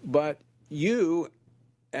 But you,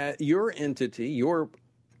 at your entity, your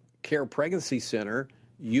Care Pregnancy Center,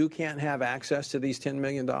 you can't have access to these $10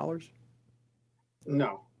 million?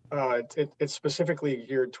 No. It's specifically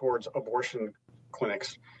geared towards abortion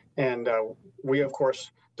clinics. And we, of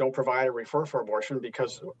course, don't provide or refer for abortion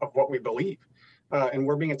because of what we believe. And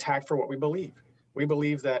we're being attacked for what we believe. We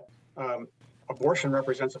believe that abortion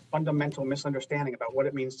represents a fundamental misunderstanding about what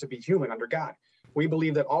it means to be human under God. We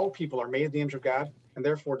believe that all people are made in the image of God and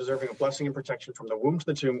therefore deserving of blessing and protection from the womb to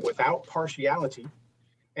the tomb without partiality.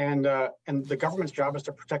 And the government's job is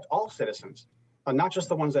to protect all citizens, not just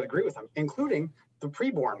the ones that agree with them, including the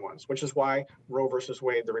preborn ones, which is why Roe versus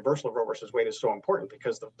Wade, the reversal of Roe versus Wade is so important,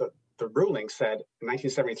 because the ruling said in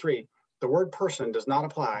 1973, the word person does not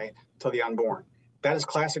apply to the unborn. That is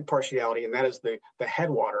classic partiality, and that is the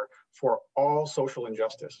headwater for all social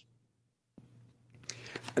injustice.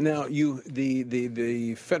 Now,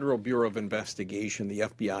 the Federal Bureau of Investigation, the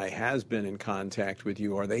FBI, has been in contact with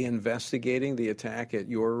you. Are they investigating the attack at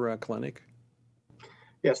your clinic?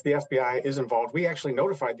 Yes, the FBI is involved. We actually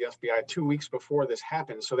notified the FBI 2 weeks before this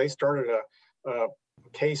happened, so they started a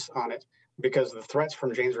case on it because the threats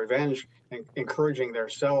from Jane's Revenge and encouraging their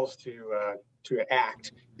cells to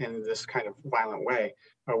act in this kind of violent way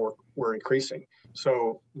were increasing.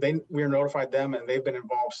 So we notified them, and they've been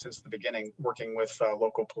involved since the beginning, working with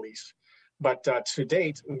local police. But to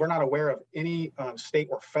date, we're not aware of any state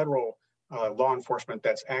or federal law enforcement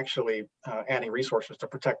that's actually adding resources to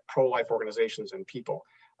protect pro-life organizations and people.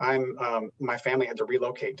 My family had to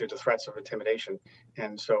relocate due to threats of intimidation,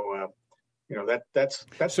 and so that's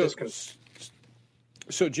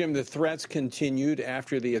So, Jim, the threats continued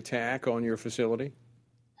after the attack on your facility?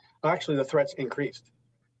 Actually, the threats increased.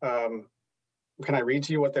 Can I read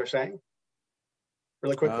to you what they're saying?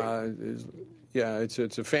 Really quickly. Yeah, it's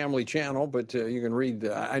a family channel, but you can read.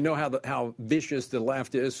 I know how vicious the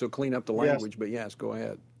left is, so clean up the language. Yes. But yes, go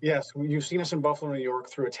ahead. Yes, you've seen us in Buffalo, New York.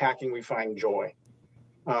 Through attacking, we find joy,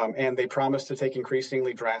 and they promise to take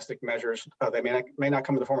increasingly drastic measures. They may not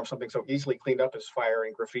come in the form of something so easily cleaned up as fire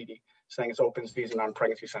and graffiti, saying it's open season on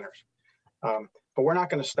pregnancy centers. But we're not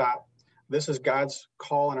going to stop. This is God's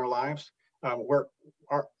call on our lives.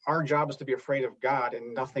 Our job is to be afraid of God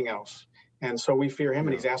and nothing else. And so we fear him,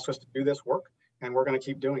 and he's asked us to do this work, and we're going to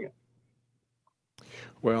keep doing it.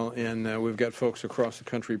 Well, and we've got folks across the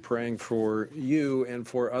country praying for you and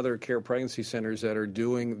for other care pregnancy centers that are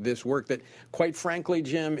doing this work that, quite frankly,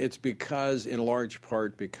 Jim, it's in large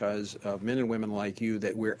part because of men and women like you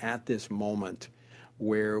that we're at this moment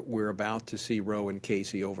where we're about to see Roe and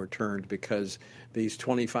Casey overturned, because these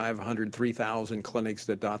 2,500, 3,000 clinics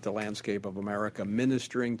that dot the landscape of America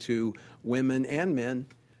ministering to women and men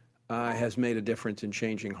has made a difference in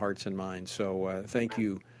changing hearts and minds. So thank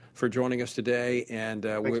you for joining us today, and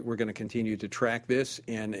we're going to continue to track this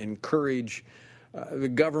and encourage the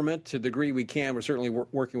government to the degree we can. We're certainly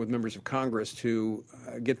working with members of Congress to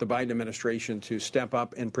get the Biden administration to step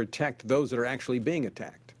up and protect those that are actually being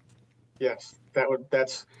attacked. Yes,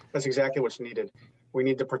 that's exactly what's needed. We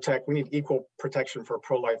need equal protection for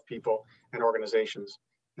pro-life people and organizations,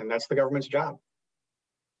 and that's the government's job.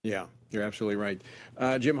 Yeah, you're absolutely right.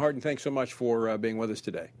 Jim Harden, thanks so much for being with us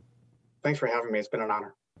today. Thanks for having me. It's been an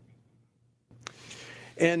honor.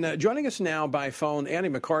 And joining us now by phone, Andy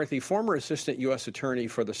McCarthy, former Assistant U.S. Attorney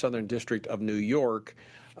for the Southern District of New York,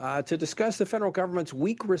 to discuss the federal government's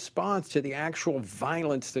weak response to the actual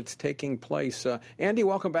violence that's taking place. Andy,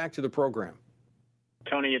 welcome back to the program.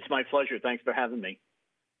 Tony, it's my pleasure. Thanks for having me.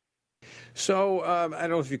 So I don't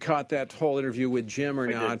know if you caught that whole interview with Jim or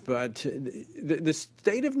not, but the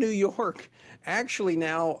state of New York actually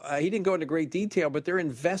now, he didn't go into great detail, but they're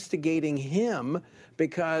investigating him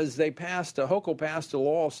because Hochul passed a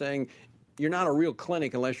law saying you're not a real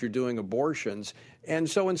clinic unless you're doing abortions. And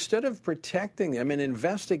so instead of protecting him and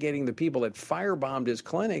investigating the people that firebombed his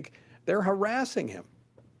clinic, they're harassing him.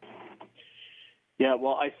 Yeah,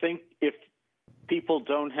 well, I think if people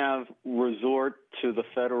don't have resort to the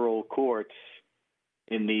federal courts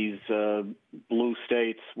in these blue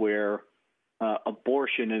states where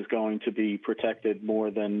abortion is going to be protected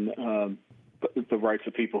more than the rights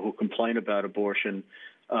of people who complain about abortion,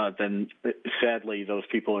 then sadly those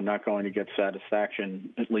people are not going to get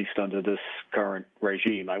satisfaction, at least under this current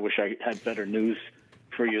regime. I wish I had better news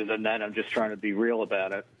for you than that. I'm just trying to be real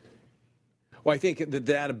about it. Well, I think the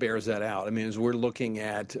data bears that out. I mean, as we're looking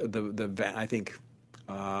at I think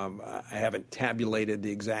I haven't tabulated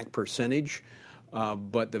the exact percentage,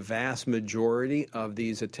 but the vast majority of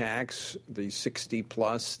these attacks, the 60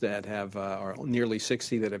 plus that have, or nearly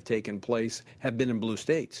 60 that have taken place, have been in blue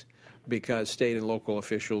states because state and local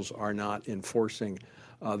officials are not enforcing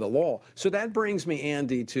the law. So that brings me,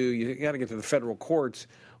 Andy, to you got to get to the federal courts.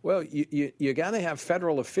 Well, you got to have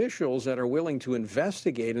federal officials that are willing to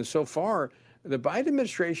investigate, and so far, the Biden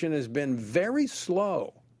administration has been very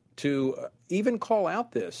slow to even call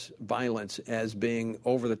out this violence as being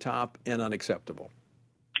over the top and unacceptable.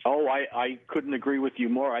 Oh, I couldn't agree with you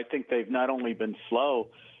more. I think they've not only been slow,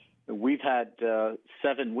 we've had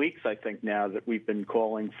 7 weeks, I think, now that we've been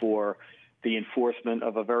calling for the enforcement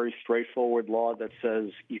of a very straightforward law that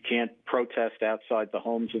says you can't protest outside the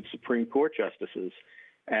homes of Supreme Court justices.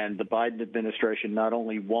 And the Biden administration not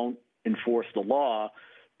only won't enforce the law,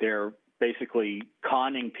 they're basically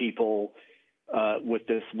conning people with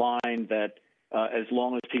this line that as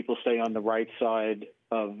long as people stay on the right side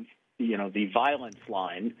of, the violence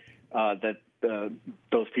line, that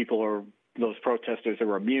those protesters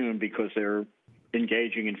are immune because they're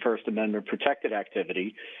engaging in First Amendment protected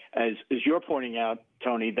activity. As you're pointing out,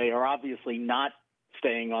 Tony, they are obviously not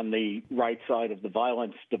staying on the right side of the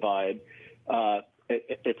violence divide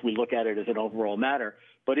if we look at it as an overall matter.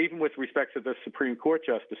 But even with respect to the Supreme Court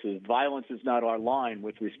justices, violence is not our line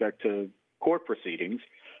with respect to court proceedings.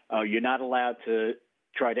 You're not allowed to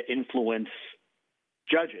try to influence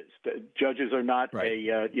judges. The judges are not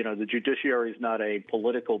the judiciary is not a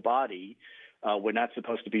political body. We're not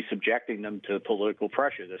supposed to be subjecting them to political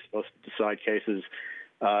pressure. They're supposed to decide cases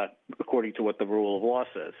according to what the rule of law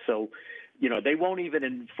says. So, they won't even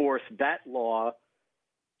enforce that law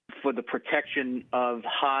for the protection of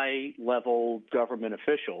high-level government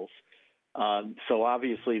officials. So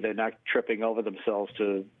obviously they're not tripping over themselves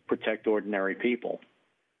to protect ordinary people.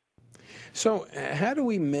 So how do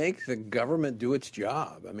we make the government do its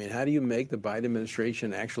job? I mean, how do you make the Biden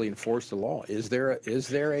administration actually enforce the law? Is there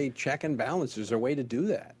a check and balance? Is there a way to do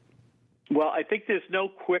that? Well, I think there's no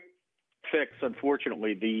quick fix,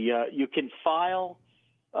 unfortunately. You can file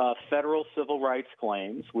federal civil rights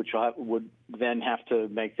claims, which would then have to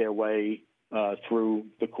make their way through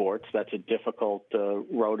the courts. That's a difficult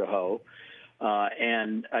row to hoe.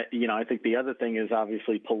 And I think the other thing is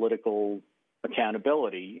obviously political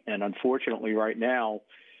accountability. And unfortunately, right now,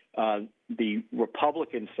 the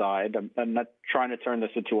Republican side, I'm not trying to turn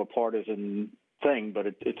this into a partisan thing, but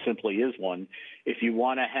it simply is one. If you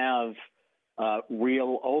want to have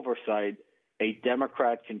real oversight, a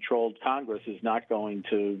Democrat-controlled Congress is not going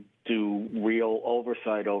to do real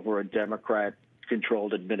oversight over a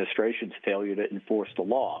Democrat-controlled administration's failure to enforce the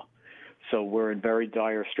law. So we're in very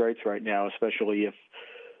dire straits right now, especially if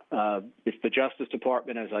the Justice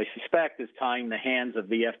Department, as I suspect, is tying the hands of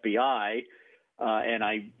the FBI, and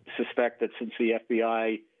I suspect that since the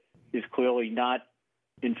FBI is clearly not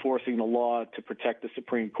enforcing the law to protect the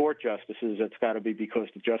Supreme Court justices, it's got to be because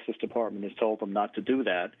the Justice Department has told them not to do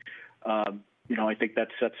that. I think that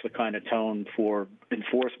sets the kind of tone for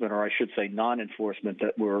enforcement, or I should say non-enforcement,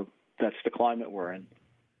 that's the climate we're in.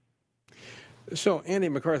 So, Andy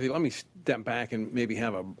McCarthy, let me step back and maybe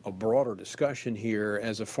have a broader discussion here.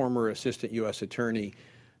 As a former Assistant U.S. Attorney,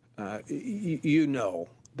 you know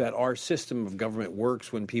that our system of government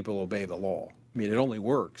works when people obey the law. I mean, it only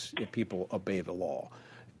works if people obey the law.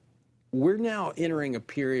 We're now entering a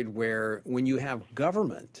period where when you have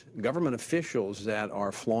government officials that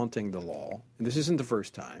are flaunting the law, and this isn't the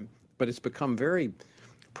first time, but it's become very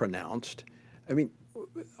pronounced. I mean,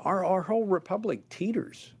 our whole republic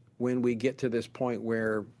teeters when we get to this point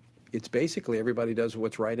where it's basically everybody does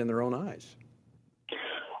what's right in their own eyes.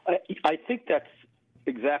 I think that's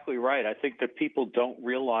exactly right. I think that people don't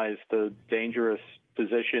realize the dangerous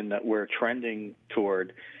position that we're trending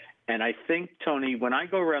toward. And I think, Tony, when I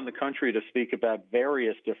go around the country to speak about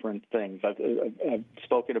various different things, I've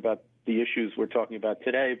spoken about the issues we're talking about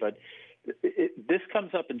today, but this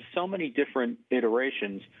comes up in so many different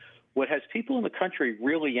iterations. What has people in the country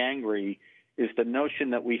really angry is the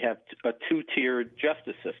notion that we have a two-tiered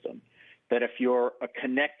justice system, that if you're a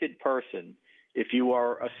connected person, if you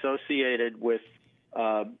are associated with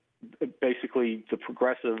basically the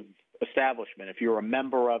progressive establishment, if you're a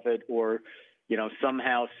member of it or,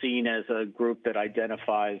 somehow seen as a group that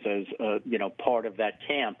identifies as, part of that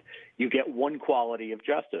camp, you get one quality of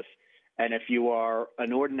justice. And if you are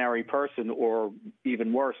an ordinary person or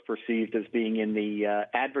even worse, perceived as being in the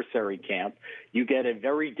adversary camp, you get a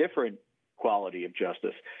very different quality of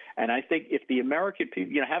justice. And I think if the American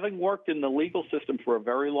people, having worked in the legal system for a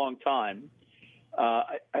very long time,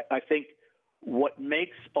 I think what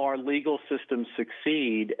makes our legal system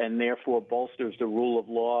succeed and therefore bolsters the rule of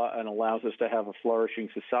law and allows us to have a flourishing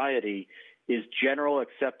society is general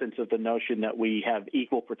acceptance of the notion that we have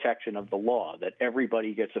equal protection of the law, that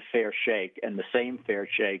everybody gets a fair shake and the same fair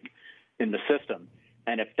shake in the system.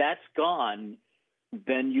 And if that's gone,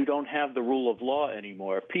 then you don't have the rule of law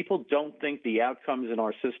anymore. If people don't think the outcomes in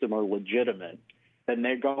our system are legitimate, then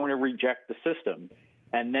they're going to reject the system.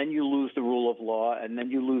 And then you lose the rule of law, and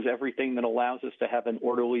then you lose everything that allows us to have an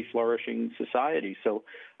orderly, flourishing society. So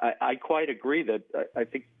I quite agree that I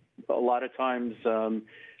think a lot of times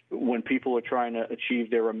when people are trying to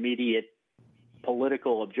achieve their immediate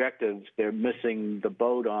political objectives, they're missing the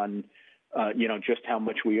boat on, just how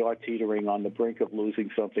much we are teetering on the brink of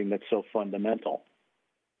losing something that's so fundamental.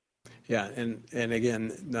 Yeah, and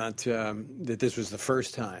again, not that this was the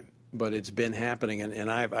first time, but it's been happening,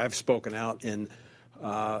 and I've spoken out in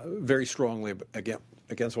very strongly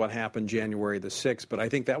against what happened January the 6th, but I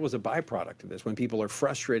think that was a byproduct of this. When people are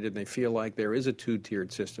frustrated and they feel like there is a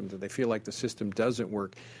two-tiered system, that they feel like the system doesn't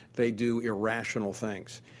work, they do irrational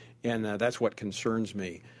things. And that's what concerns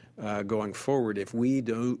me going forward. If we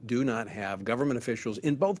do not have government officials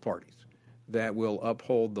in both parties that will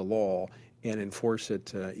uphold the law and enforce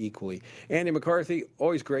it equally. Andy McCarthy,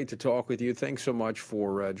 always great to talk with you. Thanks so much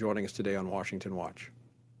for joining us today on Washington Watch.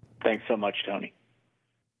 Thanks so much, Tony.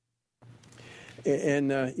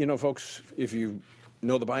 And, folks, if you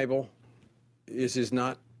know the Bible, this is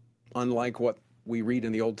not unlike what we read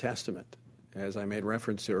in the Old Testament, as I made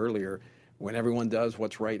reference to earlier, when everyone does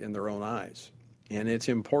what's right in their own eyes. And it's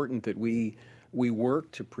important that we work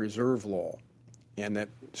to preserve law, and that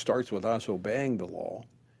starts with us obeying the law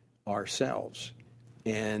ourselves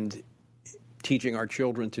and teaching our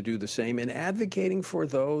children to do the same and advocating for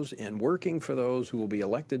those and working for those who will be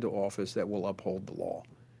elected to office that will uphold the law.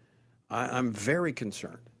 I'm very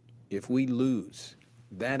concerned if we lose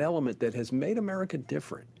that element that has made America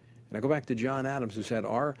different. And I go back to John Adams, who said,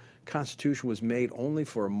 our Constitution was made only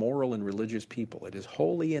for a moral and religious people. It is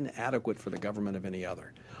wholly inadequate for the government of any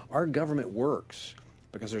other. Our government works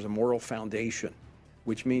because there's a moral foundation,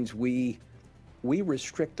 which means we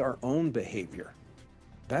restrict our own behavior.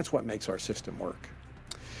 That's what makes our system work.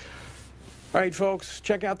 All right, folks,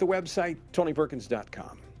 check out the website,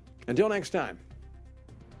 TonyPerkins.com. Until next time,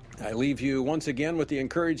 I leave you once again with the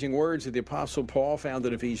encouraging words of the Apostle Paul found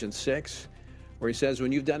in Ephesians 6, where he says,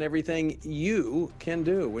 when you've done everything you can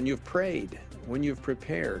do, when you've prayed, when you've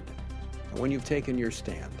prepared, and when you've taken your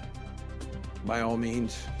stand, by all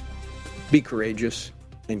means, be courageous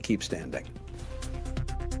and keep standing.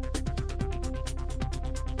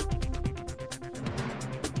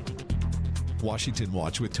 Washington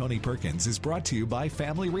Watch with Tony Perkins is brought to you by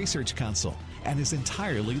Family Research Council and is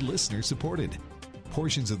entirely listener-supported.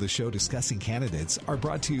 Portions of the show discussing candidates are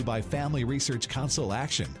brought to you by Family Research Council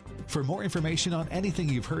Action. For more information on anything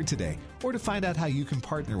you've heard today, or to find out how you can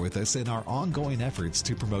partner with us in our ongoing efforts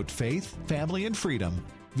to promote faith, family, and freedom,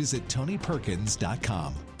 visit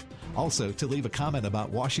TonyPerkins.com. Also, to leave a comment about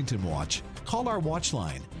Washington Watch, call our watch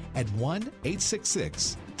line at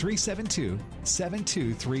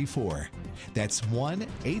 1-866-372-7234. That's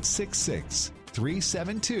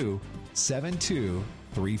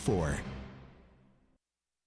 1-866-372-7234.